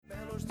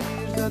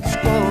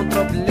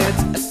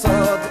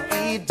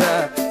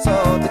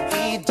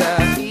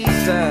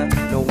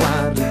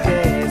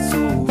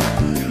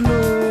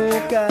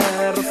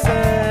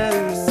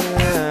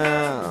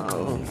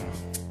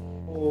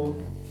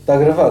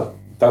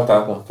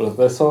está.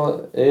 Pronto,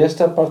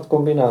 esta é a parte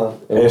combinada.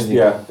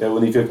 É a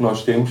única que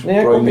nós temos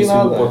Nem para o início do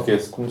combinada,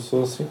 podcast.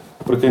 Começou assim.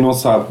 Para quem não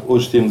sabe,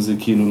 hoje temos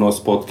aqui no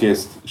nosso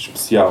podcast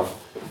especial.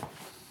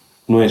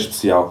 Não é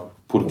especial,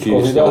 porque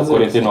este é o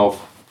 49.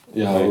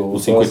 O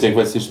 50 é que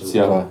vai ser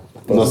especial.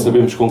 Nós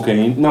sabemos com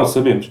quem... Não,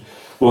 sabemos.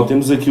 Bom,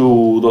 temos aqui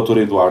o Dr.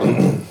 Eduardo.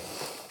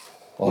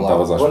 Olá,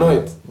 boa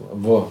noite.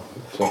 Boa,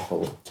 já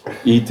falou.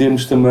 E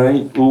temos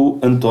também o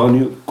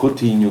António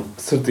Coutinho.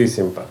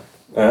 Certíssimo, pá.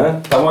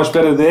 Estavam à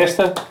espera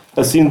desta?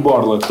 Assim de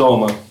borla,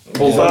 toma.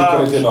 Pousar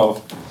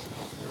 49.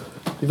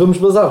 E vamos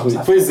bazar, Rui.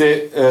 Pois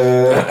é.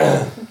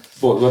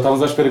 Bom, agora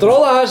estávamos à espera...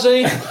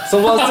 Trollagem!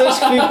 São vocês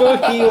que ficam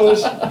aqui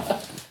hoje.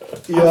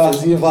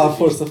 Vá,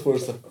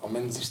 força. Ao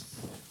menos isto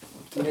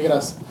tinha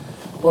graça.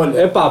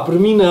 Olha, por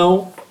mim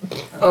não.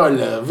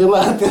 Olha, vê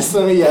lá,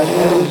 atenção aí às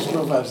merdas,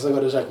 não vais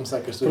agora já começar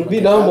com as tuas... Por mim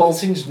não,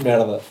 bolsinhos de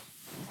merda.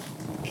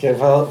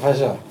 Vai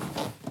já.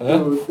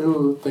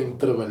 Eu tenho de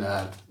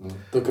trabalhar,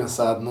 estou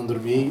cansado, não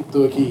dormi,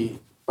 estou aqui,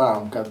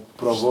 um bocado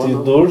pro bono.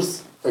 Vestido de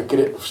urso. A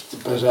querer,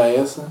 para já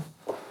essa.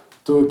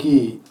 Estou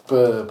aqui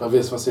para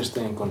ver se vocês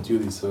têm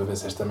conteúdo e para ver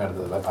se esta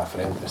merda vai para a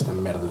frente, esta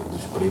merda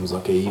dos primos, ou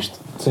que é isto.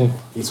 Sim.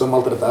 E sou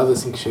maltratado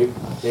assim que chego.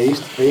 É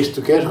isto que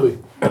tu queres, Rui?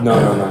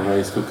 Não é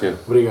isso que eu quero.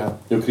 Obrigado.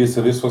 Eu queria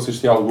saber se vocês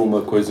têm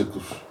alguma coisa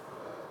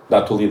da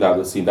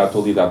atualidade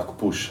que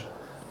puxe.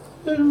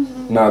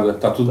 Nada,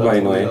 está tudo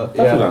bem, não é?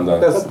 Está tudo a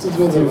andar. Está tudo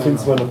bem, Tive um fim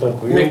de semana tranquilo.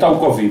 Como é que está o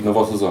Covid na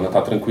vossa zona?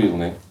 Está tranquilo,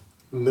 não é?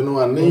 Ainda não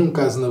há nenhum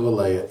caso na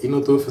baleia e não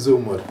estou a fazer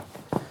humor.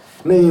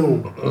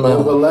 Nenhum. Na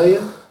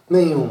baleia,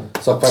 nenhum.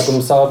 Só que vai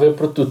começar a ver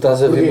porque tu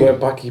estás a vir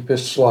para aqui, para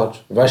estes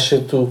lados. Vais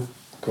ser tu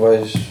que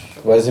vais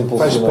impulsionar.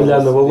 Vais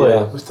espalhar na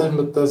baleia. Mas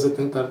estás a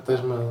tentar,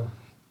 estás-me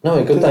a... Não,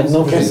 é que eu tenho,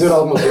 não queres dizer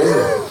alguma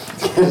coisa?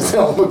 Queres dizer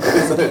alguma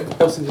coisa?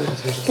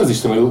 Mas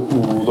isto também,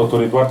 o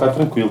Dr. Eduardo está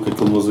tranquilo, que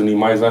aquilo nos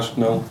animais acho que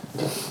não.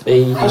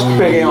 Acho que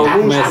peguem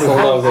alguns.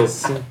 Começam logo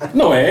assim.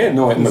 Não é.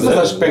 Mas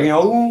acho que peguem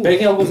alguns.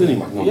 Peguem alguns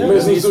animais. Não,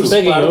 Mas isso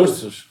peguem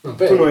ursos.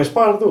 Tu não és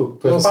pardo.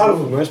 Tu és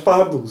parvo, não és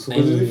pardo. São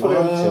coisas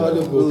diferentes.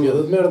 Olha, boa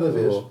piada de merda,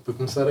 vez. Para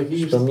começar aqui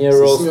isto. Para mim é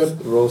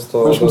roast.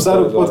 Vamos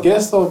começar o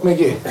podcast ou como é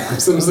que é?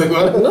 Começamos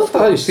agora? Não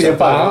está, isto é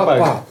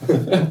Paga.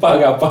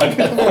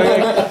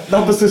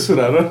 Dá para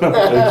censurar, não?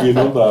 Aqui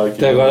não dá.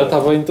 Até agora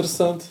estava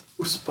interessante.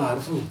 Urso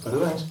parvo,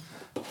 parabéns.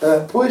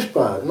 Pois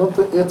pá,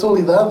 é a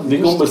atualidade.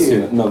 Digam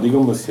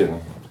uma cena.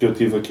 Porque eu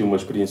tive aqui uma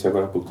experiência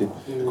agora há pouco tempo.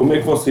 Como é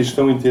que vocês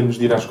estão em termos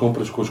de ir às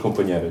compras com as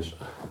companheiras?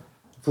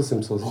 Vou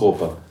sempre sozinho.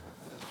 Roupa.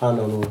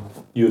 Não.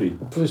 Yuri.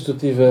 Pois tu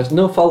tiveste...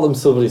 Não, fala-me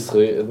sobre isso,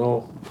 Rui.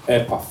 Não...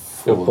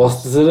 Eu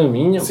posso dizer a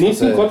minha? Sim,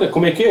 conta.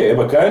 Como é que é? É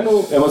bacana?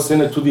 É uma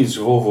cena que tu dizes,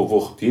 vou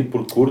repetir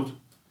porque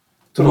curto?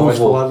 Tu não vais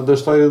falar da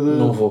história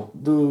Não vou.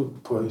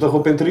 Da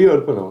roupa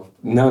interior, para não?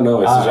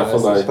 Não, essa já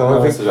falei.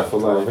 Essa já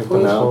falei.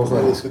 Não,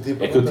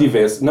 É que eu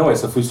tivesse... Não,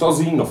 essa fui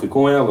sozinho, não fui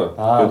com ela.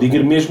 Eu digo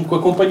ir mesmo com a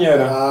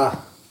companheira.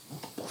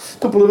 O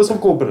teu problema são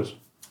compras.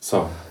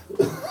 São.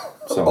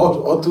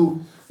 Ou tu.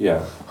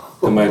 Yeah.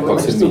 Também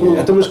pode ser minha.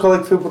 Então, mas qual é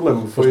que foi o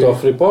problema? Foste ao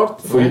Freeport?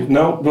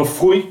 Não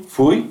fui,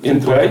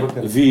 entrei,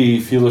 vi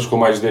filas com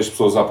mais de 10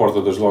 pessoas à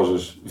porta das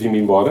lojas, vim-me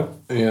embora.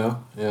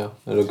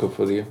 Era o que eu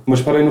faria.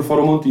 Mas parei no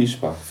Fórum Montijo,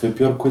 pá. Foi a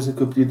pior coisa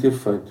que eu podia ter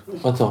feito.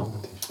 Então?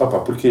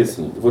 Porque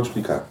assim, vou-te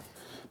explicar.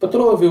 A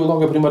patroa viu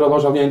logo a primeira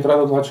loja ali à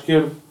entrada do lado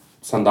esquerdo,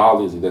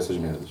 sandálias e dessas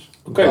merdas.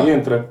 Ok,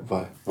 entra.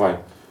 Vai.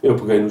 Eu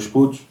peguei nos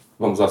putos,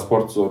 vamos à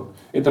Sport Zone.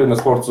 Entrei na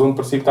Sport Zone,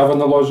 parecia que estava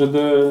na loja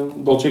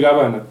de Dolce &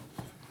 Gabbana.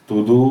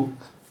 Tudo...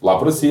 Lá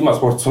para cima, a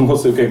Sport Zone, não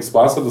sei o que é que se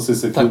passa, não sei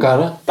se aquilo... Está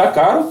cara? Está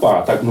caro,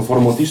 pá. No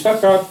Fórum Montijo está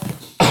caro.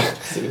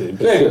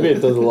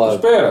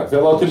 Espera, vê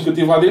lá o tempo que eu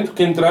estive lá dentro,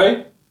 que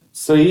entrei,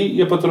 saí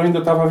e a patroa ainda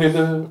estava a ver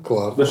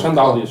das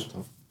sandálias.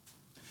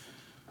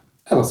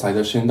 Ela sai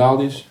das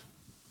sandálias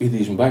e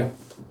diz-me, bem,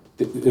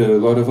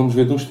 agora vamos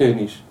ver de uns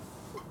ténis.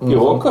 E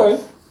eu, ok.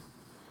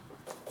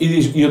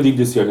 E eu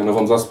digo-lhe assim, olha, não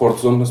vamos à Sport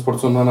Zone, na Sport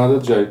Zone não há nada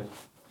de jeito.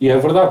 E é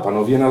verdade, pá, não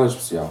havia nada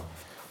especial.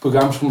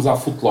 Pegámos, fomos à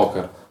Foot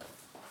Locker.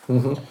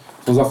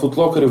 Fomos à Foot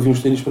Locker, eu vi uns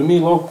ténis para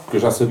mim logo, porque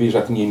eu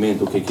já tinha em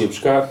mente o que é que ia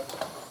buscar,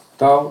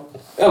 tal.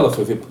 Ela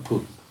foi ver,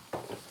 puto,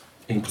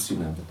 é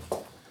impressionante.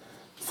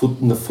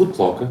 Na Foot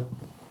Locker,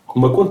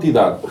 uma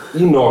quantidade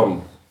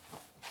enorme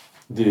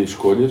de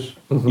escolhas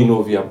e não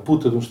havia a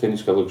puta de uns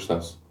ténis que ela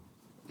gostasse.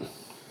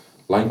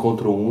 Lá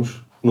encontrou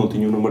uns, não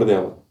tinha o número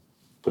dela.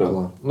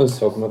 Pronto. Mas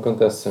isso é o que me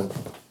acontece sempre.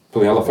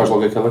 Então ela faz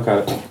logo aquela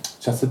cara.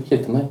 Já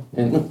sabia também.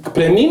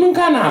 Para mim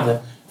nunca há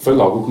nada. Foi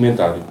logo o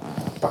comentário.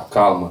 Pá,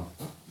 calma.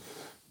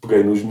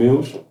 Peguei nos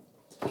meus,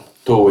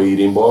 estou a ir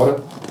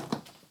embora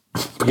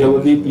e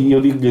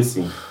eu digo-lhe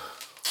assim,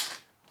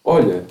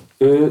 olha,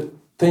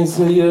 tens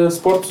aí a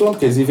Sport Zone,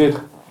 queres ir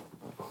ver?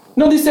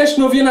 Não disseste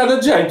que não havia nada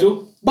de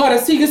jeito? Bora,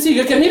 siga,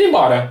 quero ir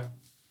embora.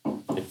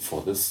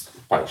 Foda-se,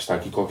 pá, está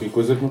aqui qualquer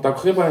coisa que não está a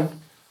correr bem.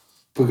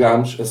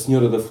 Pegámos, a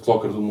senhora da Foot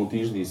Locker do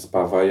Montijo disse,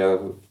 pá, vai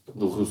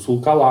do Rio Sul,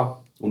 cá lá,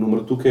 o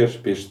número que tu queres,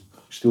 para este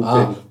estilo de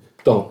ténis.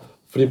 Então,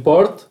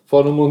 Freeport,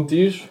 Fórum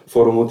Montijo,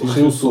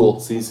 Rio Sul.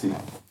 Sim.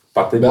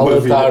 Pá, tenho Bela uma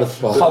vida. tarde.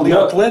 Fala de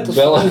atletas.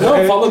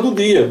 Não, fala do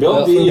dia.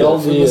 Belo dia.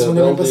 Foi na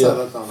semana bem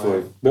passada, então, não é?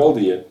 Foi. Belo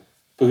dia.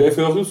 Peguei e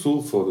fui ao Rio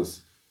Sul, foda-se.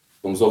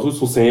 Vamos ao Rio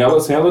Sul sem ela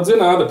dizer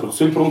nada. Porque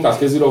se eu lhe perguntasse,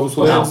 queres ir ao Rio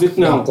Sul? Ela ia dizer que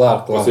não.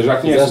 Claro. Você já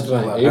conhece.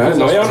 Bem.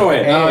 Não é ou não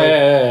é? Não,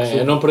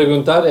 é não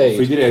perguntar, é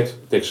Fui isso. direto.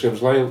 Até que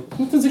chegamos lá e ele...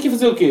 Estás aqui a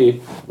fazer o quê?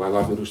 Vai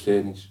lá ver os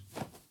ténis.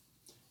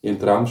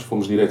 Entramos,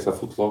 fomos diretos à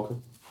Foot Locker.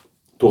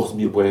 Estou a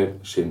resumir bué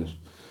as cenas.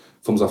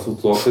 Fomos à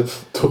Foot Locker.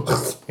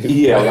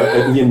 E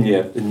ela, a minha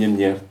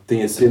mulher,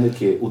 tem a cena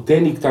que é... O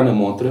ténis que está na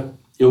montra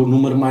é o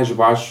número mais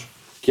baixo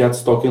que há de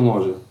stock em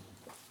loja.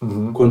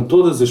 Quando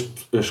todas as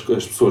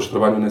pessoas que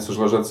trabalham nessas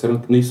lojas disseram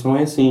que isso não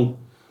é assim.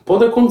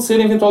 Pode acontecer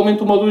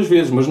eventualmente 1 ou 2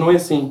 vezes, mas não é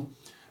assim.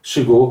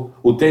 Chegou,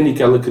 o ténis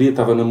que ela queria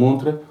estava na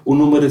montra, o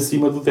número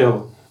acima do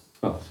dela.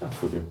 Já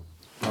fodeu.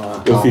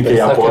 Eu fiquei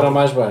à porta. Que era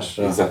mais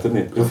baixo. Já.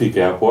 Exatamente. Eu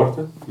fiquei à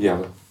porta e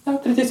ela...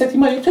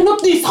 37,5. Eu não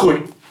te disse,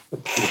 Rui.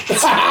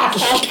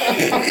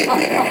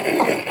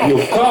 E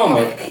eu, calma.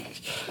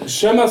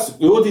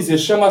 Eu a dizer,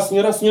 chama a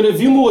senhora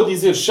viu-me a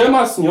dizer,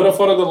 chama a senhora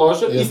fora da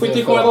loja e foi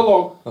ter com ela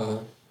logo.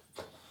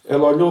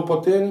 Ela olhou para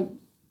o ténis,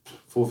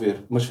 vou ver.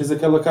 Mas fez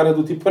aquela cara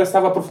do tipo, parece que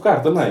estava a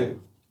provocar também.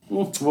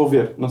 Vou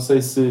ver. Não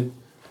sei se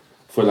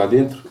foi lá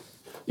dentro.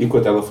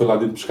 Enquanto ela foi lá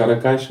dentro buscar a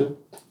caixa,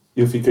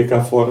 eu fiquei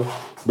cá fora.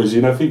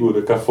 Imagina a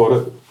figura, cá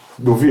fora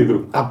do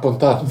vidro.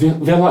 Apontado.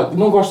 Vê lá,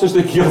 não gostas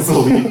daqueles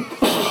ali?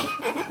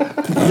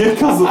 E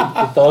aqueles...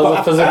 Estava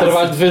a fazer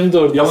trabalho de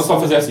vendedor. E ela só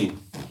fazia assim.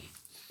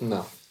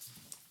 Não.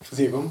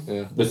 Fazia como?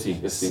 Assim.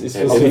 Isso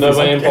funciona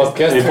bem em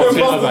podcast.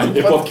 Funciona bem.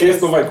 Em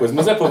podcast não vai coisa.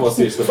 Mas é para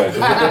vocês também.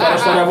 Estou a contar a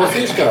história a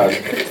vocês, caralho.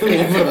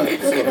 É verdade.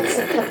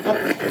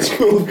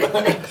 Desculpa.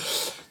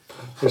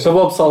 Deixa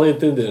o pessoal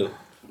entender.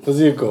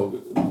 Fazia como?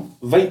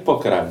 Vai para o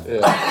caralho.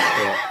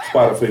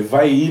 Repara, foi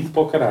vai e ir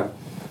para o caralho.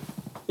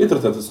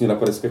 Entretanto, a senhora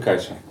aparece com a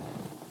caixa.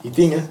 E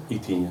tinha? E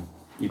tinha.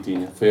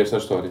 Foi esta a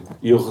história.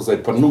 E eu rezei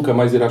para nunca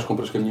mais ir às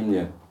compras com a minha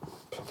mulher.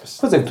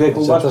 Pois é, tu é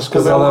que Já estás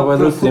casado há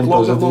muito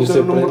tempo, já devias ter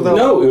aprendido.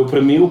 Não,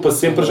 para mim o para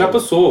sempre já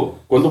passou.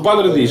 Quando o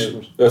padre diz,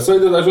 a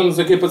saída das ondas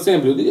aqui é para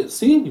sempre, eu digo,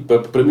 sim,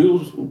 para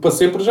mim o para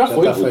sempre já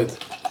foi. Está feito.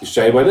 Isto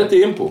já é bem da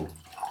tempo.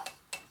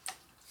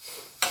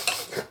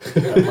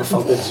 É uma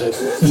falta de jeito.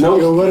 Não.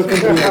 Eu agora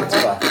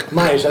cumprimento,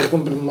 pá. Já te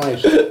cumprimento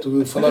mais.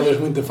 Tu falavas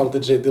muito da falta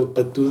de jeito dele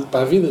para tudo,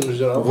 para a vida no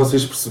geral.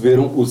 Vocês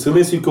perceberam? O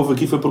silêncio que houve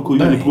aqui foi porque o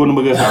Yuri pegou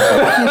numa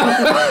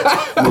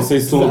garrafa. Não sei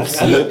se estão a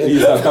perceber.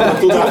 Exato, estava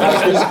tudo a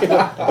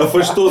rascar.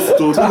 Afastou-se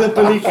tudo. Tudo a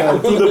panicar.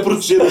 Tudo a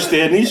proteger os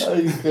ténis.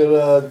 Ai,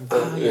 caralho.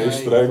 É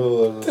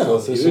estranho.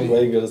 Vocês são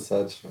bem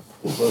engraçados.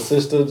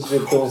 Vocês todos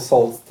estão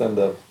solo de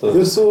stand-up.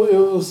 Eu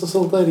sou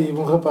solteiro e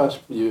bom rapaz.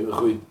 E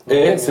Rui.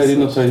 É? Sério,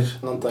 não tens?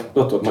 Não tenho.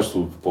 Doutor, mas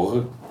tu,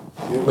 porra.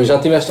 Mas já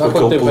tiveste há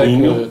quanto Aquele tempo é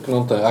pelinho. que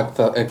não tem? É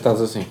que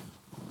estás assim?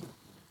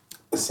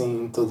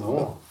 Assim, todo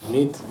bom,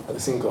 bonito,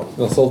 assim como.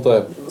 Não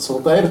solteiro.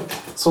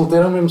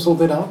 Solteirão mesmo,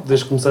 solteirão.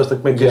 Desde que começaste a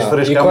comer queijo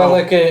fresco E à mão.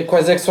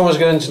 quais é que são as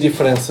grandes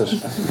diferenças?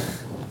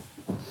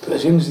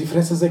 As grandes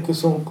diferenças é que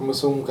como eu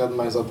sou um bocado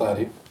mais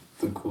otário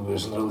do que a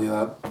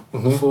generalidade,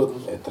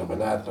 foda-me. É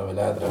trabalhar,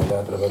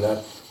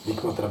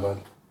 digo-me ao trabalho.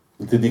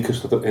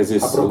 Dedicas-te a... És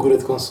esse... À procura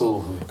de consolo,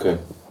 Rui. Ok.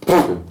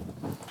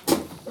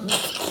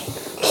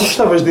 Tu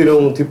gostavas de ir a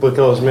um tipo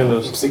aquelas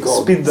menos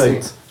Psicólogo, speed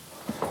date? sim.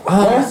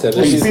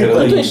 Sério? Speed Tu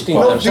date. tens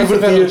Tinder? Não te Já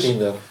tiveram divertias?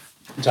 Tinder?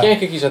 Já. Quem é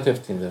que aqui já teve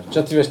Tinder?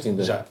 Já tiveste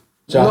Tinder? Já.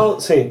 Não,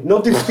 sim,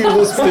 não te divertias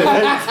no speed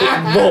date.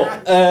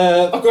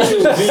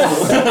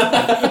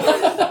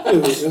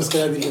 Eu se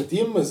calhar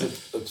divertia-me, mas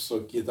a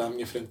pessoa que ia estar à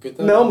minha frente,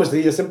 coitada. Não, mas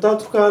daí ia sempre estar a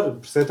trocar.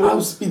 Percebe?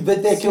 O speed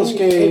date é aqueles Sim,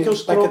 que é... aqueles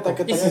que taca, trocam.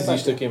 taca, Isso taca,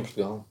 existe taca. aqui em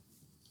Portugal?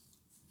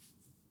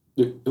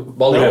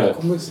 Pera.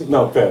 Como assim?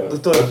 Não, pera.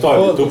 Doutor,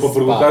 António, tu para foda-se,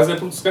 perguntares é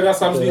porque se calhar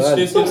sabes de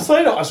existência. Não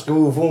sei, não. Acho que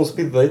eu vou a um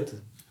speed date.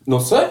 Não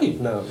sei.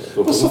 Não.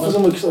 Posso só fazer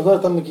uma questão? Agora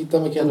está-me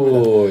aqui a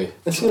dúvida. Oi.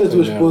 A senhora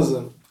tua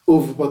esposa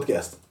ouve o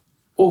podcast?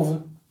 Houve.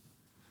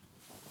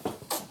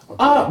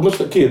 Mas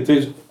o quê?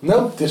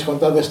 Não, tens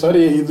contado a história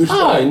e dos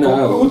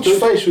não. o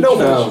desfecho. Não,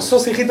 Não. mas só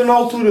se irrita na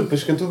altura,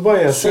 depois fica tudo bem.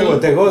 É seu,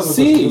 até goza.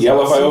 Sim, e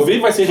ela vai ouvir e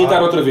vai se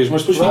irritar outra vez,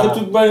 mas depois fica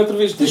tudo bem outra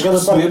vez. Tens que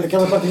perceber.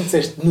 Aquela parte que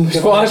disseste, nunca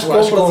Vou mais às vou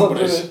às compras outra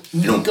compras. vez.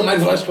 Nunca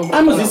mais vou às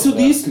compras. Mas isso eu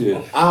disse-lhe.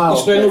 Isto não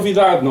ok. é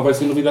novidade, não vai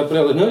ser novidade para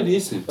ela. Não, eu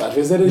disse-lhe. Às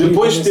vezes era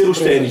Depois de giro, ter os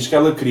surpresa. ténis que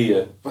ela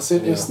queria Se no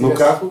tivesse-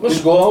 carro, Mas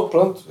chegou,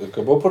 pronto.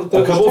 Acabou por ter.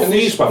 acabou os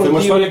ténis fixe, pá. Foi uma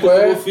esportivos, história que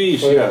acabou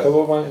fixe. Foi, já.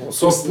 acabou bem.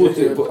 Só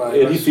que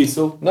é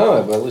difícil Não,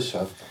 é bem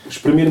lixado.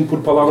 exprimir-me por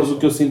palavras o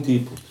que eu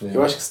senti.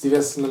 Eu acho que se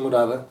tivesse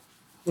namorada,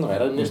 não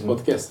era neste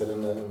podcast, era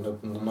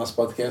no nosso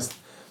podcast,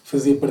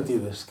 fazia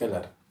partidas, se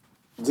calhar.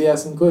 Dizia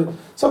assim coisa,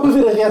 só para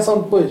ver a reação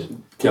depois.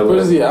 Que ela-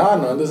 Depois dizia,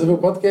 não andas a ver o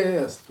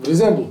podcast, por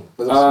exemplo.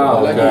 Mas a Ah,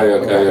 pessoa, ok,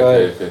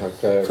 olha aqui,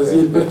 ok.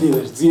 Fazia-lhe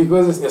partidas, dizia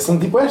coisas assim,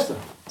 tipo esta,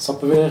 só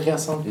para ver a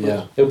reação depois.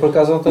 Yeah. Eu por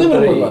acaso não tenho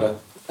Lembra-me agora.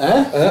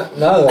 Hã?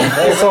 Nada,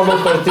 é só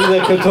uma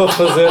partida que eu estou a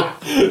fazer.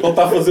 Ele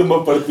está a fazer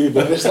uma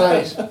partida. Das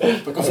tais,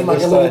 para confirmar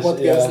que ele é o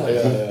podcast, não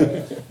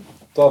é?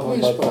 Estou a Pois,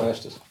 vontade pá. com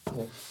estas.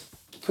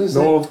 Pois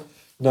Não é. houve.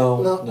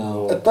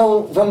 Não.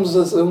 Então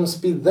vamos a um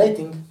speed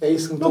dating? É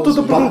isso que me Não, estão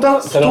estou-te a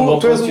perguntar. Será um bom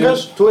Tu és um conteúdo.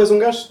 gajo, tu és um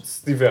gajo que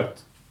se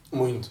diverte.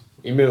 Muito.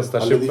 Imenso,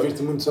 estás Olha, sempre...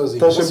 divirto muito sozinho.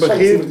 Estás sempre a Vocês já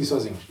se rir. divertir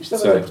sozinhos. Isto é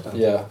bem importante.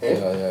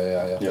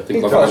 Tem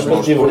que lavar as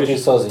mãos divertir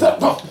depois. sozinho.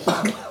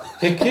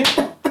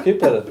 Que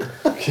pera.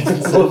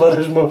 De lavar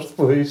as mãos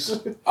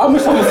depois.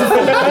 Mas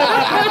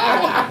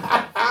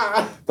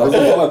estavas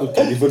a falar do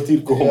quê?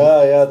 Divertir como?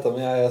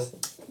 Também há essa.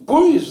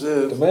 Pois,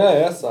 Também há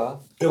essa.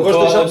 Eu gosto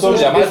de deixar pessoas...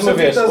 Já, mais uma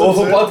vez, houve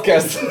um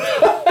podcast.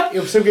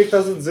 Eu percebo o que é que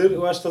estás a dizer.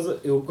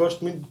 Eu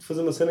gosto muito de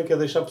fazer uma cena que é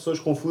deixar pessoas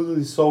confusas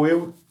e só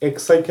eu é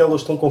que sei que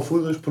elas estão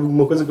confusas por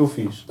uma coisa que eu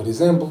fiz. por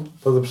exemplo,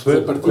 Estás a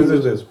perceber?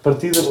 Coisas dessas.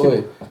 Partidas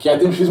que... que há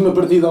tempos fiz uma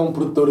partida a um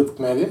produtor de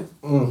comédia.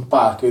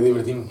 Pá, que eu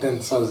diverti-me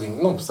tanto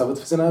sozinho. Não precisava de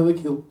fazer nada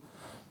daquilo.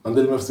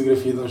 Mandei-lhe uma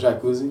fotografia de um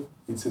jacuzzi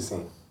e disse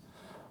assim: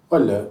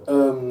 olha,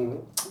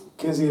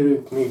 queres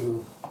ir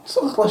comigo?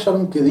 Só relaxar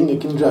um bocadinho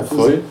aqui no jacuzzi.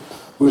 Foi?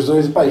 Os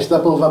dois, pá, isto dá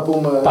para levar para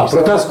uma... Pá, por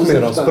acaso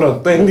comeram-se, pronto,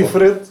 bem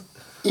diferente.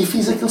 E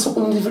fiz aquilo só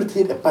para me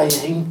divertir. Epá, e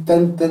ri-me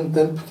tanto,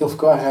 porque ele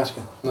ficou à rasca.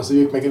 Não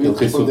sabia como é que havia de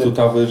Pensou que responder. tu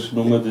estavas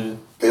numa de...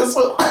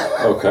 Pensou.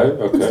 Ok.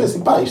 Eu disse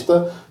assim, pá,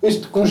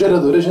 este com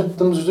gerador, a gente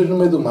estamos os dois no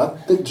meio do mato,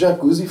 tem de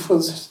jacuzzi,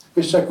 foda-se,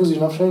 estes jacuzzis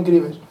novos são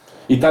incríveis.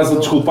 E estás a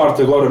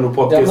desculpar-te agora no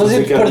podcast. Mas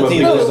e de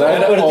partidas?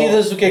 Brincadeira?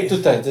 Partidas, o que é que tu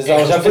tens?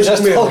 Já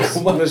fizeste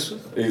alguma?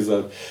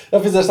 Exato. Já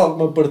fizeste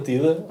alguma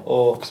partida?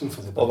 Ou Costumo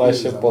fazer vais partidas,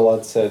 sempre para o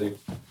lado sério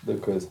da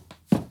coisa?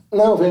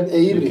 Não, é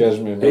híbrido. queres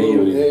mesmo? É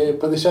híbrido. É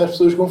para deixar as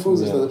pessoas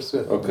confusas, estás a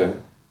perceber? Ok.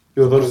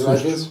 Eu adoro Mas às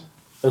sustos. vezes...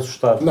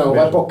 Assustar. Não,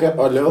 vai para o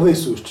campo. Olha, eu odeio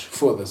sustos,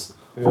 foda-se.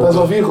 Estás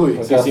a ouvir, Rui?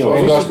 Sim, Eu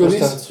Ouviste o gosto que eu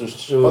bastante de disse?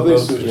 sustos. Odeio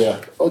sustos.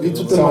 E tu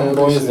São também um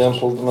bom odeias sustos.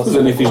 exemplo de uma Mas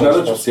eu nem fiz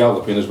nada de especial,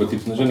 apenas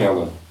bati-te na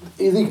janela.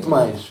 E digo-te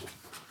mais.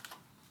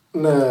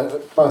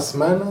 Para a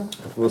semana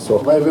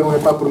vai haver um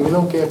epá por mim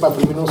não, que é epá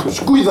por mim não sustos.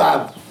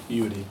 Cuidado,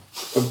 Yuri!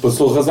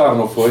 Passou a arrasar,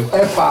 não foi?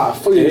 Epá,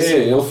 foi isso.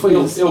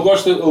 Ele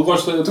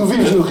gosta... Tu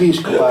vives no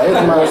risco, pá, é Ele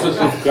gosta demais. de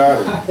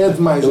provocar. É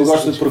demais. Ele esse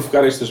gosta de risco.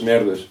 provocar estas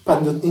merdas. Pá,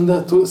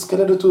 se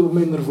calhar eu estou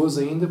meio nervoso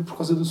ainda por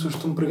causa do susto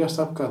que tu me pregaste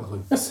há bocado, Rui.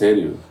 É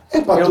sério.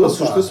 Epá, Ele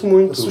assusta-se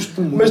muito.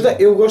 Assusta-me muito. Mas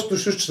eu gosto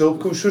dos sustos dele,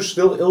 porque os sustos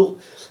dele,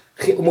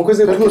 uma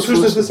coisa é que tu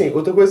assustas assim,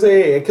 outra coisa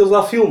é aqueles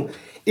lá filme.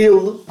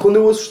 Ele, quando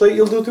eu assustei,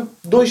 ele deu tipo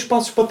 2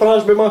 passos para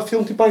trás, mesmo a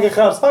filme, tipo a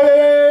agarrar-se.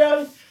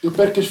 Ai. Eu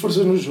perco as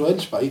forças nos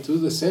joelhos, pá, e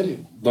tudo, a sério.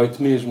 Dói-te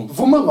mesmo.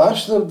 Vou-me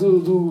abaixo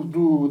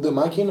da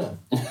máquina.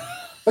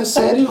 A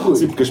sério, Rui.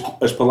 Sim, porque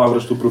as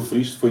palavras que tu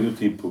proferiste foi do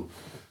tipo...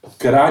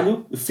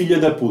 Caralho, filha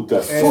da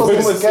puta.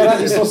 Foda-se,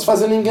 caralho, isso não se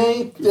faz a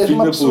ninguém. És Filho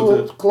uma da pessoa,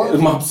 puta. claro. És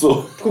uma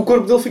pessoa. Porque o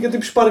corpo dele fica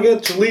tipo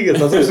esparguete, desliga,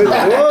 estás a dizer?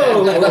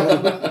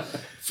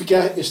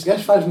 Este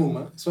gajo faz-me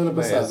uma, semana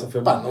passada. essa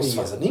foi Pá, muito não se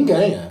minha. faz a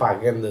ninguém. Pá,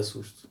 grande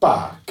susto.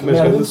 Pá, que Mas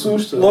merda grande de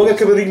susto. Logo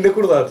acabadinho de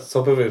acordar,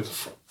 só para ver.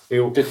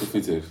 O que é que tu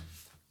fizeste?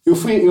 Eu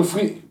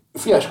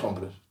fui às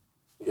compras.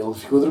 Ele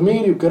ficou a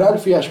dormir e o caralho,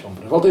 fui às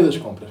compras. Voltei das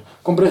compras.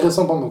 Comprei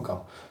ração para o meu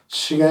cão.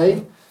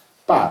 Cheguei,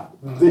 pá,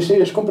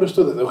 deixei as compras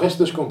todas, o resto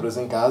das compras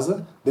em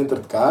casa, dentro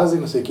de casa e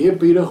não sei o quê,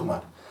 para ir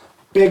arrumar.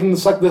 Pego no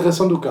saco da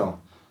ração do cão.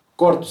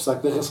 Corto o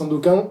saco da ração do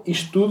cão,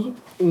 isto tudo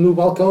no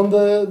balcão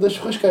da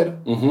churrasqueira.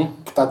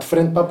 Que está de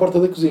frente para a porta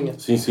da cozinha.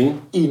 Sim.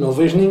 E não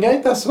vejo ninguém,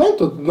 está-se bem,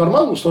 estou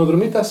normal, eles estão a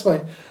dormir, está-se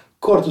bem.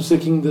 Corto o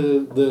saquinho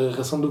da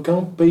ração do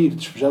cão para ir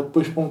despejar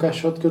depois para um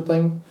caixote que eu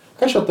tenho.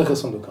 Caixote da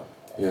ração do cão.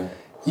 Yeah.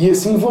 E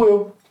assim vou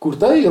eu.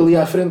 Cortei ali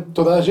à frente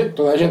toda a gente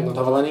não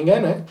estava lá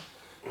ninguém, não é?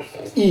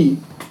 E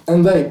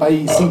andei para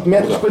aí 5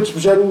 metros para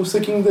despejar o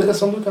saquinho da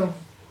ração do cão.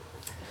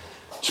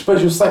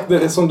 Despejo o saco da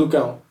ração do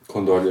cão.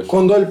 Quando olhas.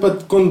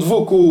 Quando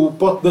vou com o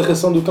pote da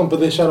ração do cão para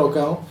deixar ao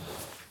cão,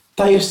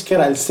 está este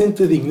caralho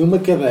sentadinho numa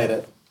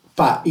cadeira,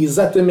 pá,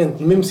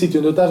 exatamente no mesmo sítio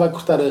onde eu estava a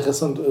cortar a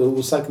ração,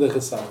 o saco da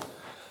ração,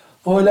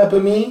 a olhar para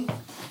mim,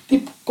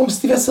 tipo, como se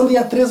estivesse ali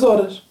há 3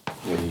 horas.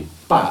 E aí?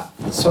 Pá,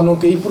 só não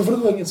caí por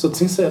vergonha, sou-te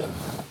sincero.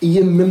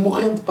 Ia mesmo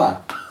morrendo,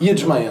 pá. Ia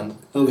desmaiando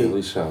É ali.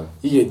 lixado.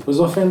 E aí, depois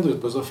ofendo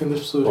as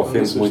pessoas.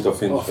 Ofende muito,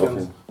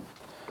 ofende.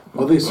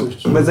 Odeio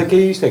sustos. Mas é que é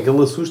isto, é que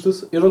ele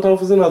assusta-se. Eu não estava a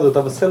fazer nada, eu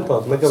estava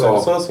sentado na cadeira,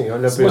 só assim,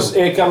 olha para Mas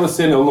ele. é aquela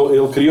cena,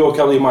 ele criou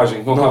aquela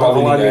imagem que não estava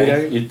ali lá ninguém.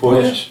 ninguém. E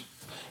depois... Mas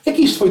é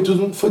que isto foi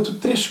tudo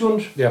 3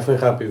 segundos. Já foi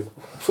rápido.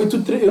 Foi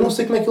tudo eu não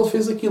sei como é que ele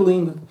fez aquilo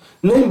ainda.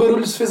 Nem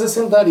barulho se fez a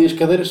sentar e as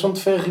cadeiras são de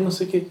ferro e não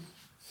sei o quê.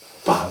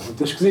 Pá,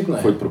 muito esquisito, não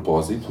é? Foi de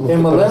propósito. É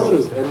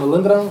malandro, é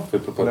malandrão. Foi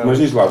de propósito. Mas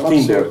diz lá,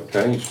 Tinder,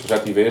 tens? Já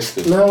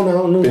tiveste?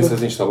 Não, nunca.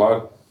 Pensas em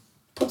instalar?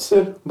 Pode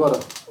ser, bora.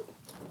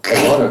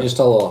 Agora?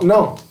 Instala lá.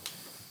 Não.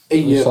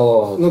 Aí,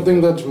 Instala lá. não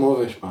tenho dados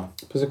móveis, pá.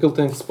 Depois aquilo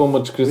tem que se pôr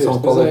uma descrição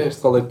Este, qual mas é, é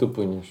este. qual é que tu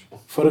punhas.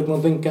 Fora que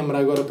não tenho câmera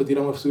agora para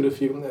tirar uma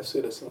fotografia, como deve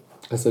ser assim.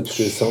 Essa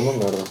descrição não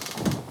merda.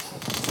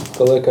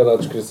 Qual é que era a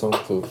descrição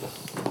que tu...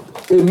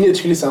 A minha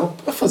descrição,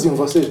 faziam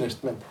vocês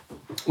neste momento.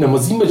 Não,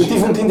 mas Eu imagina.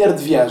 tive um Tinder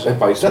de viagem.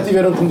 Epá, isto Já é-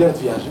 tiveram um Tinder de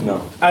viagem? Não.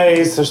 Ah,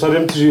 é isso, a história é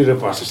muito gira,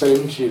 pá. Esta história é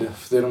muito gira.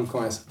 Foderam-me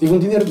com essa. Tive um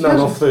Tinder de Não, viagem.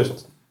 não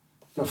fodeste.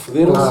 Não,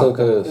 foderam-me. Não sei o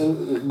que é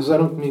esse.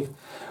 Gozaram comigo.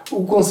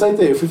 O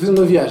conceito é, eu fui fazer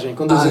uma viagem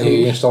com 2 e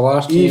amigos.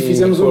 instalaste E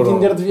fizemos um foram.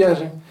 Tinder de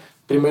viagem.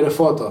 Primeira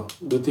foto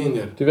do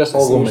Tinder. Tiveste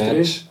Assim, algum os match?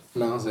 3?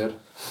 Não, 0.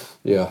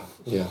 Yeah.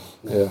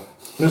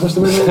 Mas nós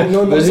também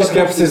não Mas isto que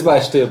é preciso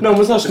mais tempo. Não,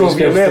 mas acho que não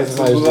havia net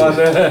lá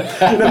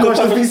na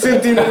Costa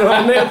Vicentina, não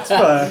há net,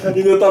 pá.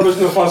 Ainda estavas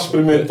na fase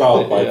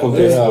experimental, pá.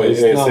 Acontece,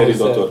 é a série,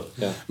 doutor.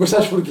 Mas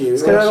sabes porquê?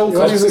 Se calhar a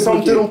localização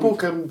meteram um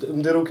pouco.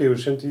 Meteram o quê?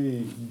 Os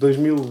 102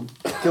 mil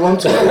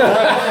quilómetros?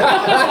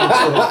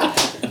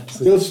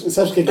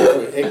 Sabes o que é que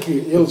foi? É que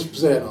eles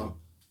puseram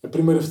a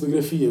primeira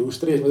fotografia, os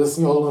três, mas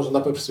assim ao longe não dá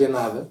para perceber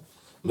nada.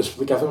 Mas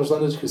explicávamos lá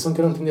na descrição que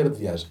era um dinheiro de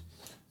viagem.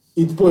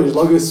 E depois,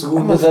 logo a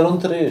segunda... mas eram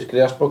 3.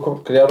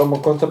 Criaram uma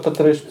conta para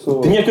 3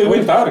 pessoas. Tinha que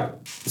aguentar.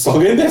 Se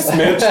alguém desse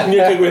match,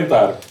 tinha que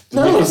aguentar.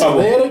 Não, mas a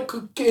ideia era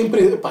que a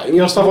empresa... Pá, E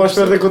eles estavam à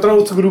espera de encontrar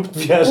outro grupo de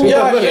viagem. Quem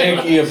é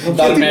que ia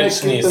dar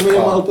match nisso? Também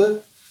a malta...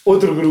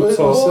 Outro grupo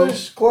só.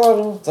 Pois,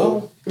 claro.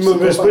 Então,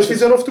 Mas depois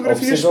fizeram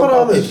fotografias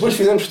separadas. E depois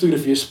fizemos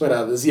fotografias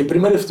separadas. E a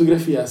primeira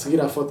fotografia a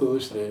seguir à foto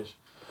dos três,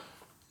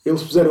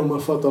 eles puseram uma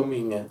foto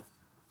minha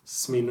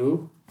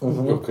semi-nu.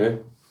 Ok.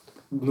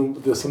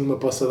 Assim numa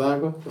poça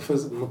d'água,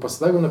 numa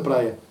poça d'água na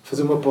praia,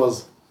 fazer uma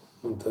pose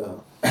muito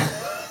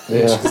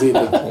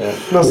esquisita.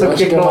 Não sei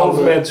porque é que não há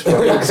movimentos.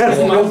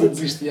 A malta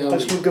desistia ali.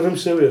 Acho que nunca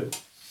vamos saber.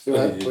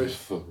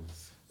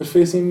 Mas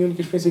foi assim a minha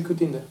única experiência com o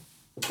Tinder.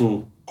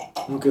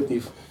 Nunca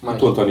tive. E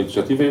tu, António, tu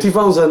já tiveste? Tive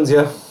há uns anos,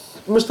 já.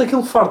 Mas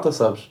daquilo farta,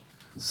 sabes?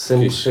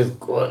 Sempre cheio de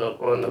cona.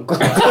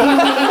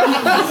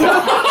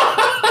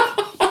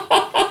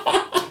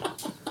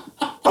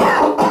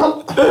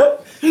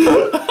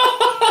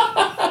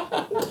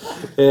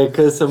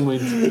 cansa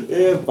muito.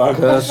 É pá,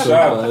 Cansa,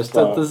 chato. pá. As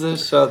tantas é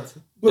chato.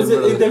 Mas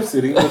deve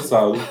ser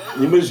engraçado.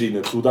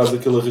 Imagina, tu dás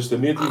aquele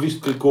arrastamento e viste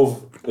que houve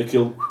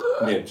aquele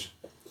match.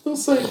 Não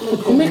sei.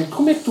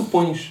 Como é que tu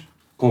pões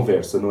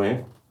conversa, não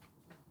é?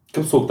 Que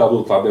a pessoa que está do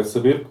outro lado deve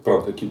saber que,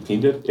 pronto, aqui o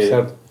Tinder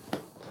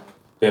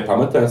é para a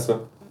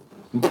matança.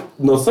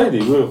 Não sei,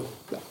 digo eu.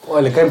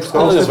 Olha, cá em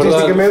Portugal,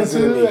 estatisticamente,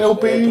 é o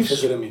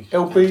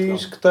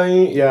país que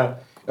tem...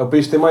 É o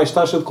país que tem mais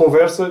taxa de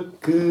conversa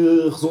que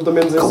resulta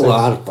menos em sexo.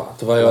 Claro, pá.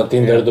 Tu vai ao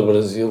Tinder do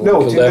Brasil. Não,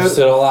 o Tinder, deve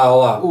ser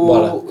olá,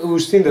 bora.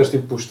 Os Tinders,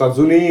 tipo, os Estados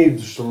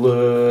Unidos,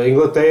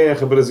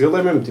 Inglaterra, Brasil,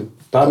 é mesmo, tipo,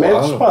 está a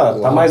match, pá.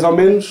 Está mais ou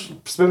menos,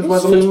 percebemos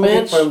mais ou menos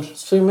para que vamos.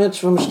 Se foi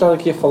match, vamos estar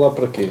aqui a falar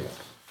para quê?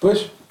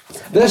 Pois.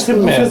 Deste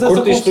tempo me fez essa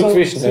curtiste o que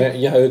viste, né?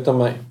 Eu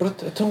também.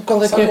 Então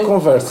qual é que é a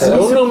conversa? É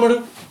o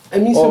número. A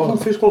mim sempre me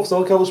fez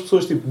confusão aquelas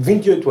pessoas, tipo, de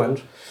 28 anos,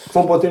 que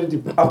vão para o Tinder,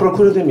 tipo, à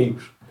procura de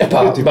amigos. É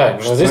pá, tipo, bem,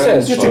 mas isso é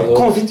tipo,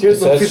 com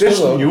 28 não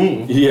fizeste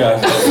nenhum.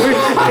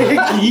 É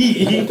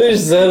aqui. Tens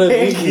 0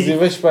 amigos e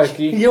vais para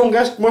aqui. E é um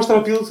gajo que mostra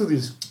a pila e tu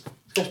dizes: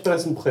 este gajo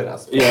parece-me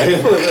porreiraço.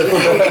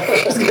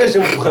 Este gajo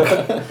é um porreiro.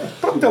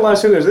 Pronto, tem lá as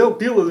cenas dele,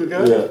 pila do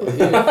gajo.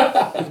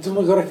 Estou-me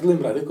agora a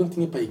lembrar, eu quando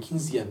tinha para aí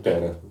 15 anos.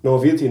 Não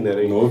havia Tinder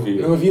ainda. Não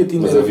havia. Não havia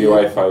Tinder. Mas havia o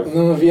i5.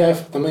 Não havia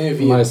i5, também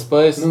havia.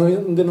 MySpace?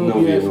 Ainda não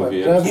havia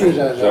i5.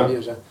 Já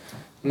havia.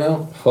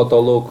 Não.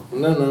 Fotolouco.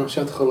 Não,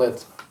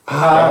 chatroulette.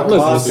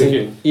 Mas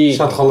assim. E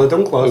Chatroulette é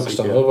um eu clássico.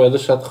 gostava bem do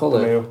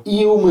chatroulette.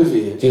 E uma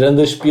vez.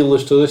 Tirando as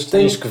pilas todas,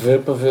 tens que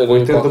ver para ver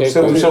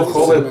 80% do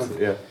chatroulette.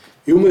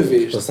 E uma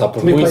vez. Passar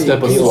por muito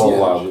tempo ao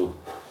lado.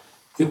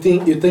 Eu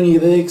tenho a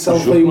ideia que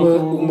salvei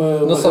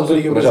uma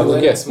rapariga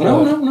brasileira.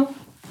 Não.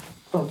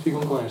 Pronto,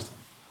 ficam com esta.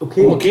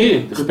 O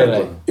quê?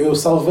 Espera. Eu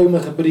salvei uma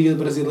rapariga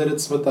brasileira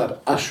de se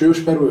matar. Acho eu,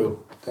 espero eu.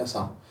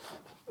 Atenção.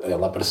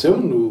 Ela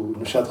apareceu-me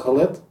no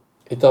chatroulette.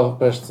 E estava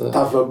para esta...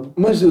 Estava,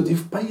 mas eu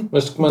tive, pai,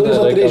 mas de que 2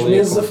 ou 3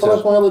 meses a falar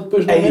com ela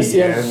depois no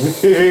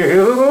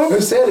MSN.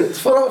 É sério,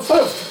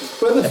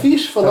 foi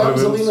fixe,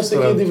 falámos ali, não sei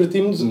o quê,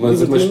 divertimos.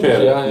 Mas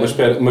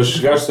espera, mas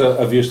chegaste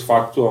a ver este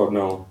facto ou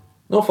não?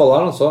 Não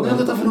falaram só, não? Ela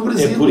estava no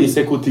Brasil. É por isso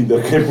é que o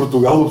Tinder, que é em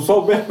Portugal, o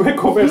pessoal bem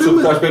conversa, porque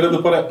está à espera de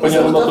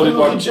apanhar um doutor e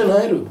no Rio de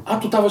Janeiro.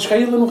 Tu estavas cá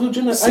e ela no Rio de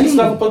Janeiro. Sim. Isso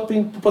dava para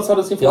passar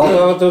assim. E ela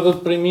estava toda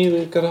deprimida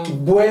e caralho.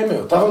 Bué,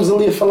 meu, estávamos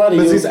ali a falar.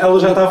 Mas isso, ela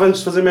já estava antes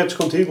de fazer match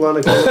contigo lá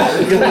naquela...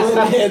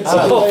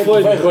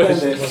 Foi.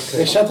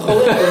 É chato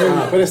roleta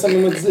mesmo, parece a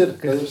mesma a dizer.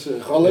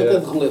 Roleta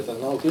de roleta,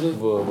 na altura.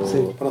 Boa.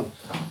 Sim, pronto.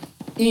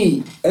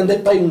 E andei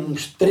para aí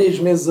uns 3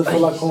 meses a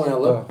falar com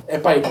ela. E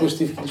depois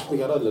tive que lhe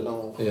explicar, olha,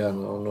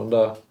 não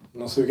dá.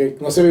 Não sei o que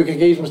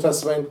é isto, mas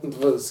está-se bem,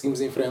 seguimos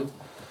em frente.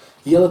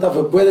 E ela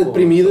estava bué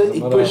deprimida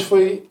e depois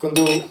foi,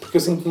 porque eu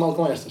sinto mal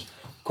com estas.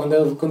 Quando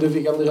eu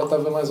vi que ela já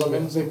estava mais ou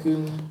menos, é que...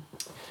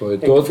 Foi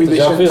todo,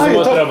 já fiz o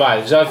meu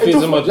trabalho, já fiz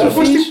o meu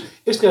trabalho.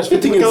 Este gajo foi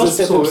tipo aquelas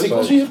pessoas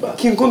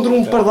que encontram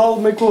um pardal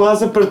meio com a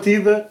asa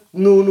partida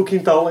no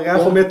quintal,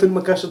 agarram, metem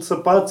numa caixa de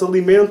sapatos,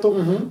 alimentam,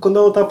 quando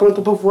ela está pronta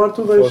para voar,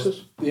 tu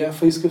deixas.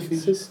 Foi isso que eu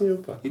fiz. Sim, senhor,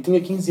 pá. E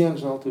tinha 15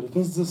 anos na altura,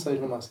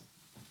 16 no máximo.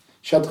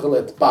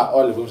 Chatroulette.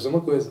 Olha, vamos dizer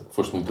uma coisa.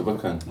 Foste muito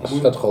bacana. O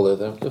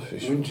chatroulette é muito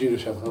fixe. Muito giro o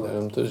chatroulette. É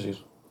muito giro.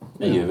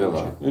 Aí é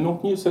verdade. Eu não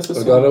conheço essa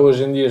cena. Agora,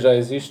 hoje em dia, já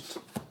existe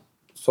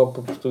só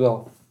para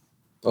Portugal.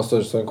 Ou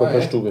seja, só em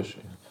compras tugas.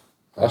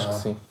 Acho que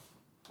sim.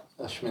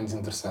 Acho menos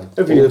interessante.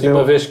 A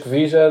última vez que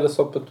vi já era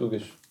só para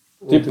tugas.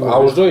 Tipo, há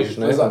os dois,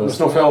 não é? Mas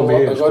não foi ao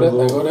mês. Agora...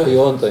 E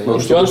ontem.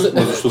 Mas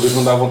os tugas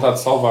não dá vontade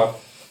de salvar.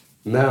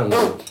 Não.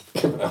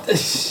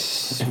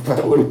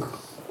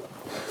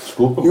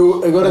 Desculpa.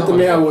 Agora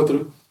também há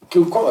outro. Que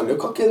olha,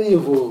 qualquer dia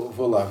vou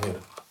lá ver.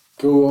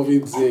 que eu ouvi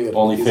dizer.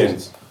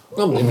 OnlyFans.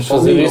 Não, podíamos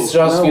fazer Miguel. isso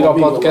já a Não, seguir ao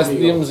Miguel, podcast.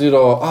 Miguel. Podíamos ir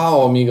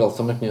ao Miguel,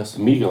 também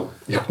conheço. Miguel.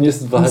 Eu conheço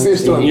de vários.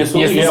 Conheces, Conheço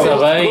Miguel.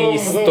 bem e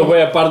estou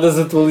bem a par das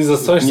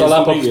atualizações. Está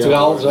lá Conheço para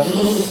o Miguel. Portugal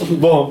já.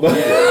 Bom,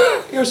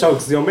 eu achava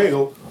que se dizia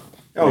Omegle.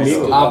 É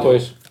Omegle.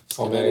 Pois.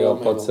 O calhar é Miguel o Miguel.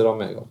 pode ser o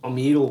Miguel.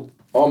 Omegle.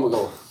 Ómega.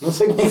 Não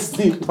sei como é que se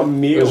diz. Eu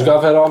Omegle.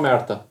 jogava era o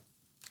Merta.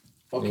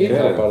 Ok. Ninguém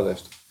está a par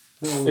desta.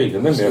 Ei, anda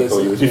merda,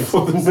 Yuri.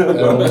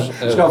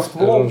 Foda-se. Jogava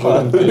futebol,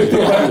 pá.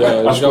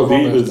 Às Jogava ao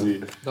corridas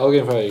Merta. e...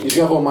 Alguém vai E aí.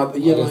 jogava ao mata.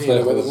 E a Não mãe sei,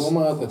 era bué da mas- bom ao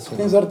mata. Tu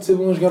tens arte de ser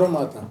bom a jogar ao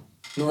mata.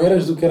 Não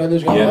eras do caralho a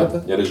jogar ao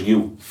mata? Eras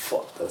guio.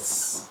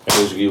 Foda-se.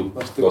 Eras guio.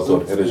 Nós temos Doutor,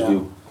 outro, eras já.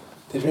 guio.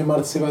 Tens mesmo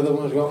arte de ser bué da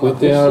bom a jogar ao Eu mata.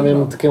 tinha ar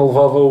mesmo de quem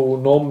levava o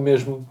nome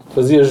mesmo,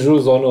 fazia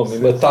jus ao nome e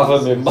matava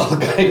mesmo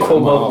alguém com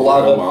uma Era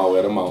bolada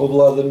mau.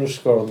 nos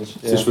cornos.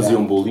 Vocês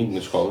faziam bullying na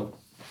escola?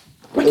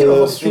 Como é que era o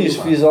vosso jogo,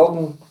 pá? Fiz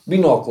algum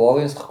binóculo,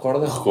 alguém se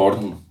recorda?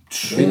 Recordo-me.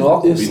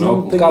 Binóculo? Esse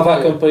não tenho Tocava a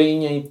ideia.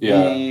 campainha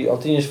e ou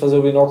tinhas de fazer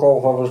o binóculo ou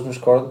levavas nos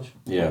cornos.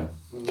 Yeah.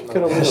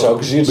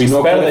 Jogos giros que se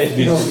Binóculo perdem.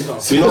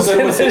 Binóculo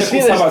era uma cena que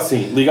começava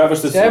assim.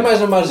 Ligavas-te assim. É mais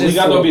na margem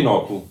Ligado sul. ao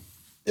binóculo.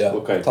 Yeah.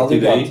 Ok, a Está partir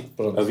ligado. daí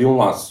Pronto. havia um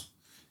laço.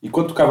 E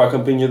quando tocava a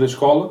campainha da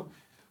escola,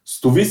 se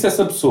tu visse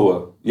essa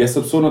pessoa e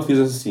essa pessoa não te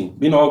fizesse assim,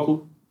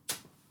 binóculo,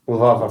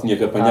 Levava. tinha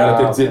que apanhar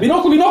até dizer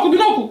binóculo, binóculo,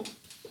 binóculo.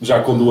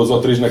 Já com 2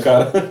 ou 3 na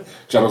cara,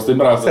 já não se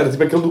lembrava. Era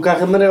tipo aquele do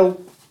carro amarelo.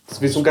 Se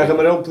visse um carro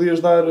amarelo, podias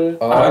dar.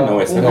 Não,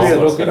 essa não, não, essa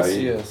eu essa era aí.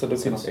 conhecia, essa eu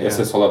conhecia.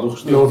 Essa é só lá do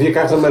Restelo. Não havia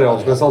carros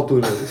amarelos nessa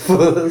altura.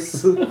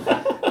 Foda-se.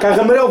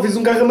 Carro amarelo, vis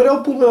um carro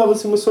amarelo, pum, dava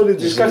assim uma solha e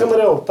dizia carro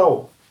amarelo,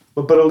 tal.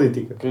 Uma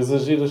paralítica.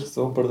 Coisas giras que se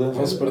vão perdendo.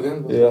 Vão-se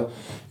perdendo. Yeah.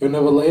 Eu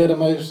na baleia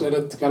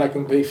era tocar à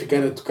campainha e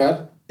ficar a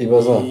tocar. E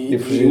bazar, e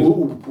fugir.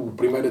 O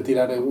primeiro a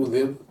tirar o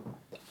dedo,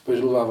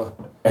 depois levava.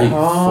 Ei,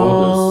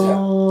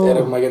 foda-se.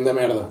 Era uma grande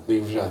merda,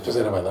 digo já. Depois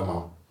era bué da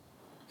mal.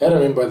 Era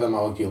mesmo bué da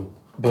mal aquilo.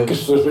 Porque as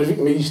pessoas depois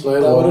viam, mas isto não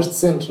era horas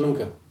decentes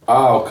nunca.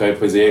 Ok,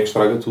 pois é que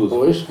estraga tudo.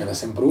 Hoje era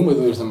sempre 1,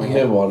 2 da manhã.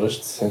 Mesmo horas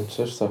decentes,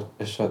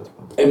 é chato.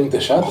 É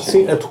muito chato.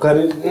 Sim, a tocar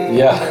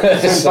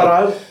sem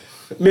parar,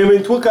 mesmo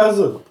em tua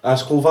casa.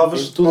 Acho que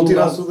levavas, tu não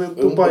tirasses o dedo do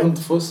teu pai.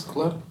 Onde fosse,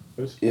 claro.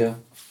 Yeah.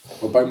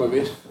 O meu pai uma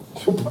vez.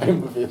 O pai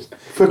uma vez.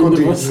 Foi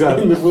contigo jogar.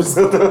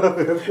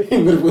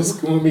 Enervou-se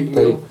com um amigo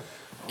meu,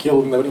 que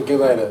ele na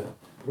brincadeira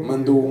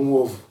mandou um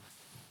ovo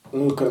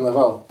no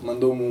carnaval,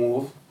 mandou-me um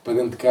ovo para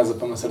dentro de casa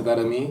para me acertar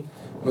a mim,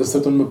 mas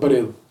acertou numa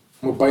parede.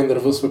 O meu pai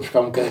nervoso para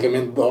buscar um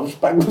carregamento de ovos,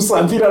 pá, começou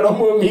a tirar ao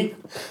meu amigo.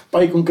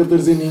 Pai com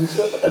 14 aninhos,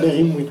 olha,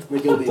 ri muito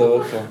naquele dia.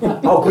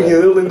 A alcunha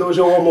dele ainda hoje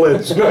é o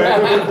omeletes, não é?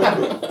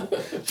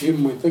 Ri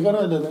muito. Agora,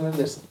 olha, lembra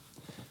desta.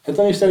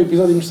 Então isto é o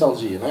episódio de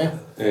nostalgia, não é?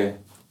 É,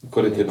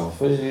 49.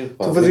 Foi giro,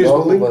 pá. Tu fazias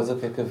bullying? Mas o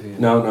que é que havia?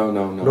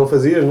 Não. Não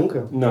fazias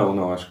nunca?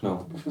 Não, acho que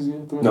não. Eu fazia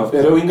também. Não,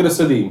 era o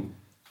engraçadinho.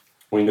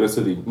 O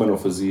engraçadinho, mas não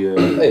fazia...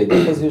 Ei,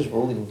 não fazias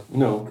bullying.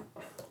 Não.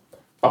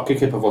 O que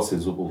é para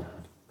vocês o bullying?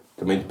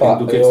 Também depende Pá,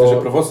 do que é que eu- seja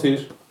para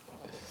vocês.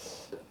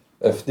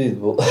 É fedido,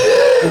 bullying.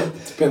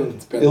 Depende.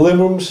 Eu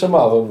lembro-me,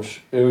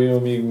 chamávamos, eu e um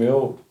amigo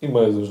meu, e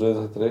mais os 2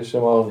 ou 3,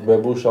 chamávamos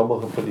Bebucha a uma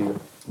rapariga.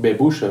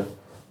 Bebucha?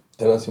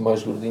 Era assim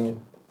mais gordinha,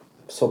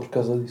 só por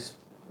causa disso.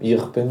 E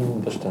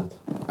arrependo-me bastante.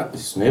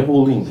 Isso não é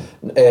bullying.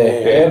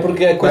 É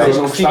porque é coisas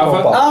não que ficam,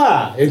 gostava.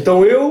 pá.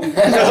 Então eu...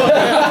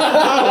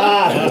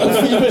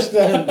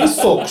 E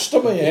socos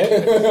também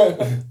é.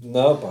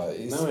 Não, pá,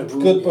 isso, Não, é porque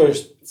bullying. depois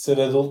de ser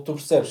adulto tu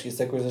percebes que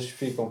isso é coisas que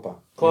ficam, pá.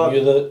 Claro. E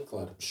a miúda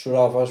Claro.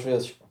 chorava às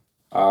vezes, pá.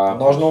 Ah,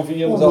 Nós não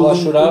víamos ela a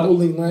chorar. O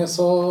bullying não é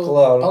só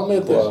Claro,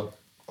 palmetas.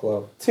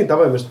 claro. Sim, está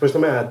bem, mas depois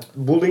também há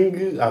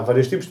bullying, há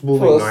vários tipos de bullying,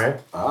 Foda-se.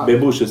 não é?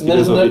 Bebucha, se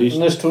estiveres a ouvir isto...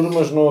 Nas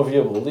turmas não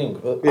havia bullying.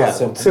 Yeah, Há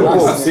sempre. sempre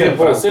houve.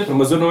 Há sempre,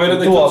 mas eu não era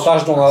Tu ou daqueles...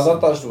 estás de um lado ou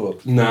estás do outro.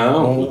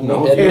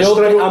 Não. É É neutro,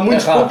 estranho, há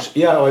muitos raro. poucos.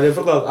 Yeah, olha, é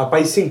verdade, há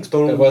pai 5 que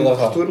estão É bué da no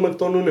raro. turma que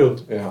estão no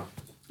neutro. Yeah.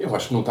 Eu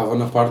acho que não estava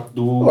na parte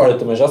do... Agora,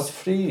 também já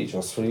sofri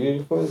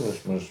coisas,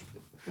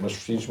 mas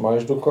fiz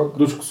mais do que...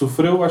 Dos que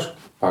sofreu, acho que...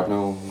 Pá,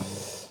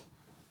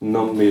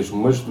 não mesmo,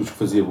 mas dos que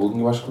fazia bullying,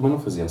 eu acho que também não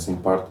fazia assim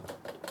parte.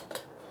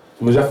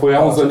 Mas já foi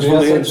há uns anos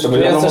valentes,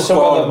 também já não me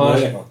recordo, não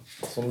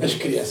é? As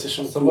crianças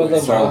são São bué da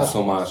cruéis. más.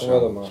 São más. São bué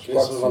da más. As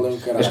crianças não valem um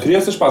caralho. As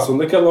crianças passam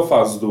daquela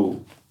fase do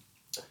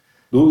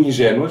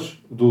ingênuas,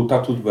 do está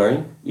tudo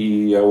bem,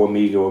 e é o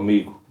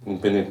amigo,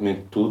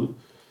 independentemente de tudo,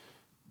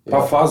 para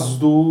a fase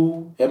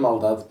É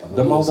maldade, pá.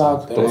 da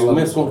maldade. Tem Então, maldade.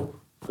 começam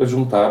a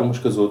juntar umas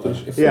com as outras.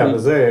 Yeah,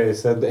 mas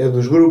isso é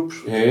dos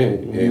grupos. É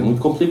muito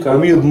O complicado.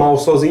 miúdo mau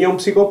sozinho é um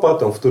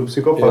psicopata, é um futuro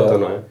psicopata, Yeah.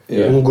 não é?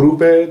 Yeah. Um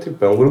grupo é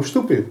um grupo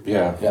estúpido.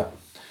 Yeah. Yeah.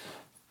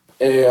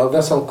 É,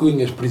 dá-se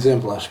alcunhas, por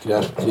exemplo, às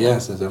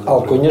crianças.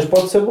 Alcunhas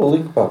pode ser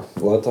bullying, pá.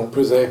 Lá está.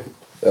 Pois é,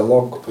 É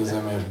logo. pois é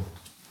mesmo.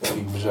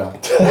 Digo já.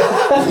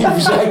 Digo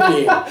já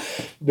que é.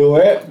 Não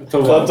é?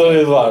 Então vá.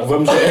 António Eduardo.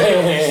 Vamos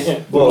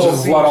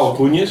revelar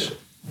alcunhas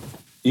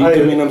e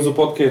terminamos o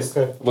podcast.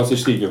 Ok.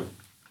 Vocês sigam.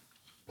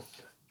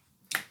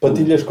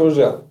 Patilhas com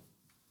gel.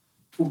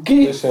 O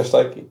quê? Deixa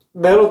esta aqui.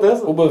 Deram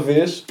dessa? Uma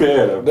vez...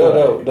 Espera.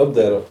 Não me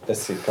deram. É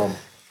assim, calma.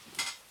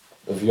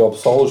 Havia o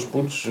pessoal, os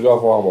putos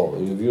jogavam à bola.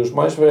 E havia os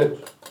mais velhos.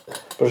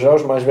 Para já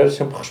os mais velhos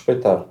sempre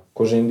respeitar.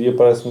 Hoje em dia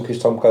parece-me que isto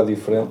está um bocado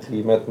diferente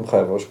e mete-me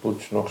raiva. Os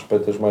putos não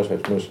respeitam os mais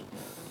velhos, mas os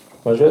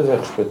mais velhos é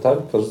respeitar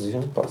o que eles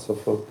diziam, pá, só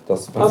for,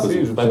 está-se bem.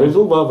 Sim, os mais velhos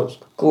não levavas.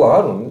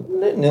 Claro,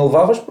 nem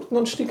levavas porque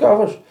não te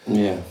esticavas.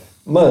 Yeah.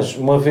 Mas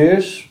uma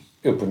vez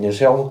eu punha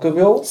gel no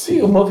cabelo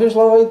e uma vez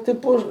lá veio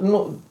depois,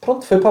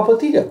 pronto, foi para a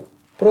patilha.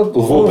 Pronto,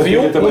 Levou a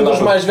patilha viu, também um dos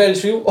lá. mais velhos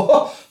viu,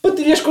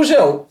 patilhas com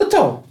gel.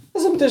 Então,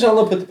 mas a meter gel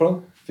na patilha,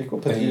 pronto, ficou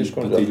patilhas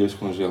com gel. Patilhas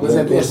com gel. Mas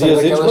é Uns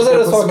dias, mas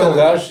era só aquele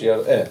gajo.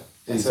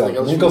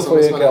 Exato. Nunca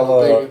foi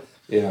aquela.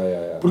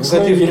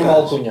 Nunca tive uma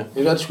alcunha.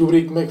 Eu já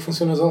descobri como é que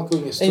funcionam as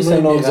alcunhas. Se tu Isso não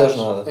embirras, dizes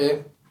nada. É.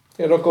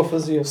 Era o que eu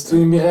fazia. Se tu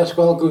embirras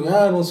com a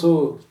alcunha, não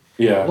sou.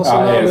 Yeah. Não sou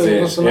nada,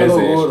 não sou nada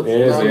gordo.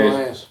 Não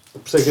és.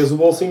 Por isso é que és o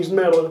bolsinhos de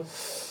merda.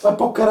 Vai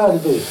para o caralho,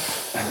 velho.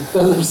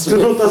 Estás a Tu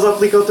perceber? não estás a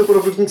aplicar o teu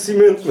próprio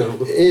conhecimento,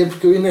 não. É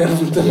porque eu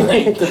enervo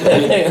também.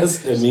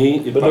 A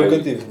mim, e Mas pá, nunca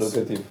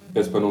tive.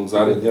 peço para não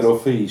usar, era o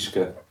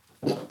faísca.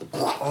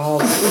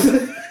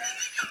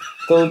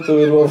 Então o teu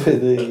irmão foi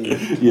daí.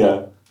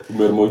 Yeah. O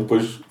meu irmão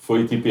depois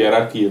foi tipo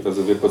hierarquia, estás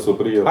a ver? Passou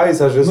para ele.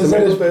 Isso às vezes Mas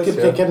também eras, acontece.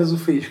 porque é que eras o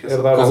fixe? É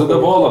Por causa da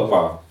bola,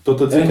 pá.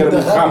 Estou-te a dizer É que era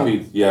muito muito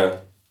rápido. Yeah.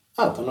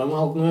 Então não é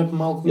mal.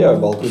 Mal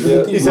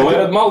Isso não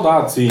era de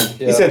maldade, sim.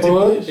 Isso é tipo...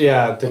 Pois. tem que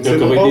Eu ser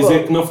acabei uma de dizer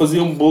bola. que não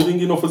faziam bullying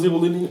e não fazia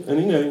bullying a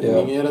ninguém.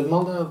 A minha era de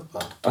maldade, pá.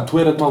 Ah, tu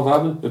era de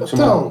maldade? Eu te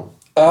chamava.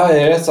 Então,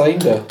 É essa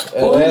ainda. É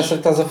Pois. essa que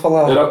estás a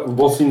falar. Era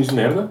bolsinhos de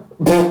merda?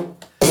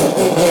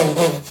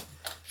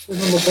 mas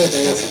não me afeta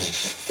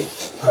essa.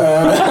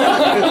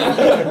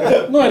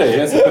 Não era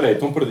essa, peraí,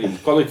 estão perdidos.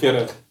 Qual é que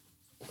era?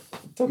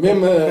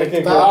 Mesmo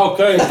Ah,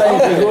 ok. está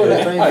em vigor,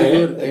 está Ah, é? em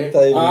vigor. É. Tá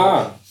aí.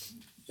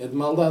 É de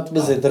maldade.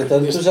 Mas pá.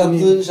 entretanto tu Este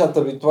já te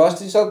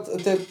habituaste e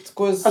até te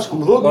coisas. Acho que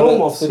mudou de agora,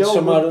 nome se te oficial,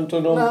 chamar o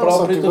teu nome Não, só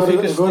próprio que e tu agora,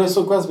 ficas. agora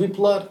sou quase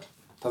bipolar.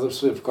 Estás a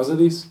perceber? Por causa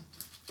disso.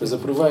 Depois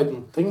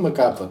aproveito-me. Tenho uma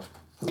capa.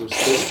 Estás a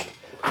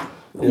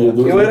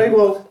perceber? Eu era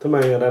igual,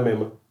 também era a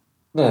mesma.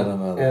 Não era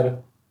nada.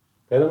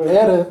 Era mesmo.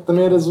 Era.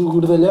 Também eras o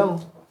gordalhão.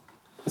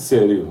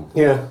 Sério?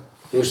 Yeah.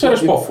 Tu eras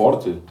para o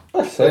forte?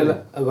 Sério?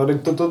 Agora que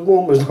estou todo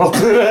bom, mas na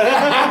altura...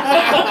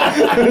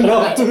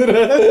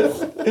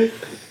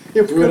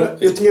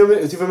 Eu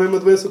tive a mesma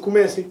doença que o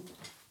Messi.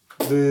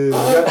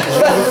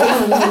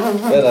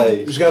 Espera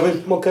aí. Jogava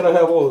como o caralho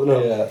à bola.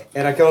 Não. Yeah.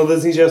 Era aquela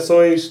das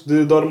injeções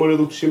de hormônio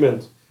do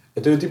crescimento.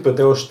 Então eu tipo,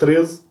 até aos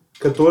 13,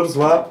 14,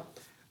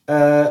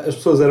 as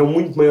pessoas eram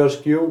muito maiores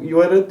que eu e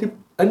eu era tipo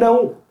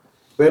anão.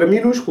 Eu era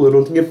minúsculo, eu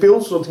não tinha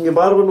pelos, não tinha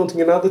barba, não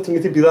tinha nada, tinha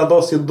tipo idade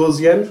óssea de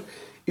 12 anos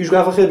e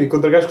jogava rugby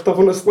contra gajos que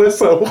estavam na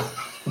seleção.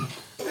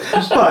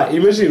 Pá,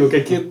 imagina o que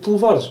é tu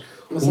levares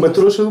uma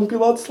trouxa de um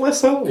piloto de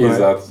seleção, não é?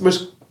 Exato.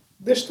 Mas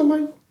deste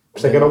tamanho. Por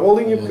isso é que era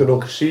bolinha, porque eu não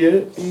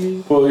crescia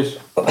e... Pois.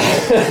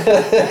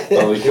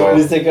 Tal e Por qual.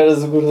 isso é que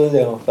eras o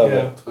gordalhão. Tá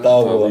bem. Tá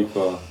Tal bom. e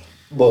qual.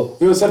 Bom,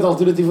 Eu a certa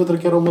altura tive outra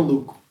que era o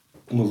maluco.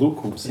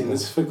 Maluco? Sim,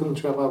 mas isso foi quando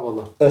jogava a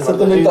bola. essa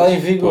também está em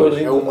vigor Pois, É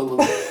ainda. o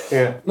maluco.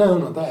 É.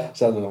 Não está.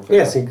 Já não.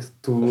 É assim que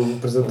tu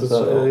apresentas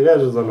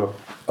gajas ou não?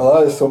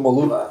 Eu sou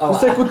maluco. Por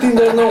isso é que o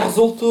Tinder não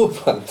resultou.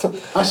 Pá.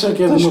 Acha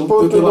que é Tens do de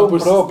pôr o teu lá nome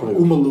por próprio.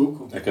 o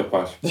maluco? É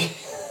capaz.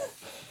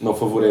 Não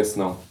favorece,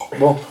 não.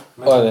 Bom,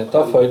 olha,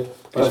 está feito.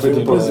 Mas foi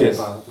um prazer.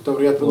 Pá, muito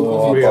obrigado pelo Oh,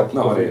 convite. Obrigado.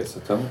 Não, era essa.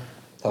 Então,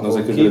 Tá nós bom.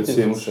 é que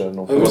agradecemos. Aqui,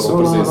 não A foi ver se sua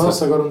vão na presença.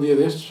 nossa agora um dia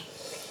destes.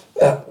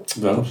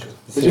 Vamos.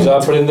 Vocês já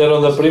aprenderam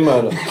da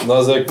primeira.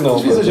 Nós é que não.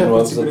 Quantas vezes eu já Continuamos a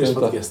participei neste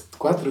tentar. podcast?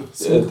 4?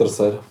 É a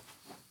terceira.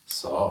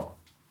 Só.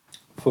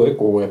 Foi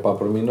com o Epá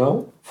para mim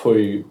não.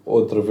 Foi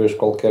outra vez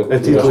qualquer A título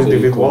tiveste aí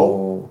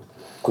individual?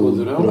 com o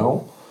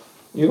Durão.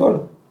 E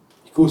agora?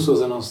 E com o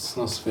Sousa não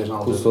se fez na Com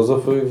o altura. Sousa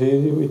foi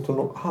vídeo e tu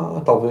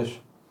não. Talvez.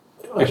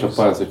 É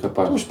capaz, é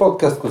capaz. Temos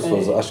podcast com o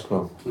Sousa? Acho que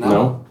não.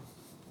 Não?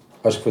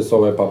 Acho que foi só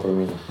o Epá para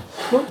mim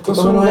não. Então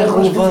também não é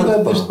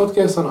relevante, deste pá.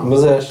 podcast ou não?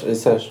 Mas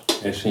és.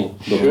 É sim.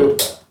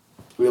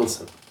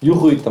 Wilson. E o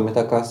Rui também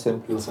está cá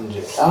sempre. Wilson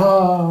G.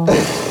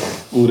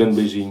 Um grande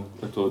beijinho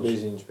a todos.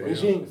 Beijinhos.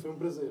 Beijinho, foi um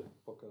prazer.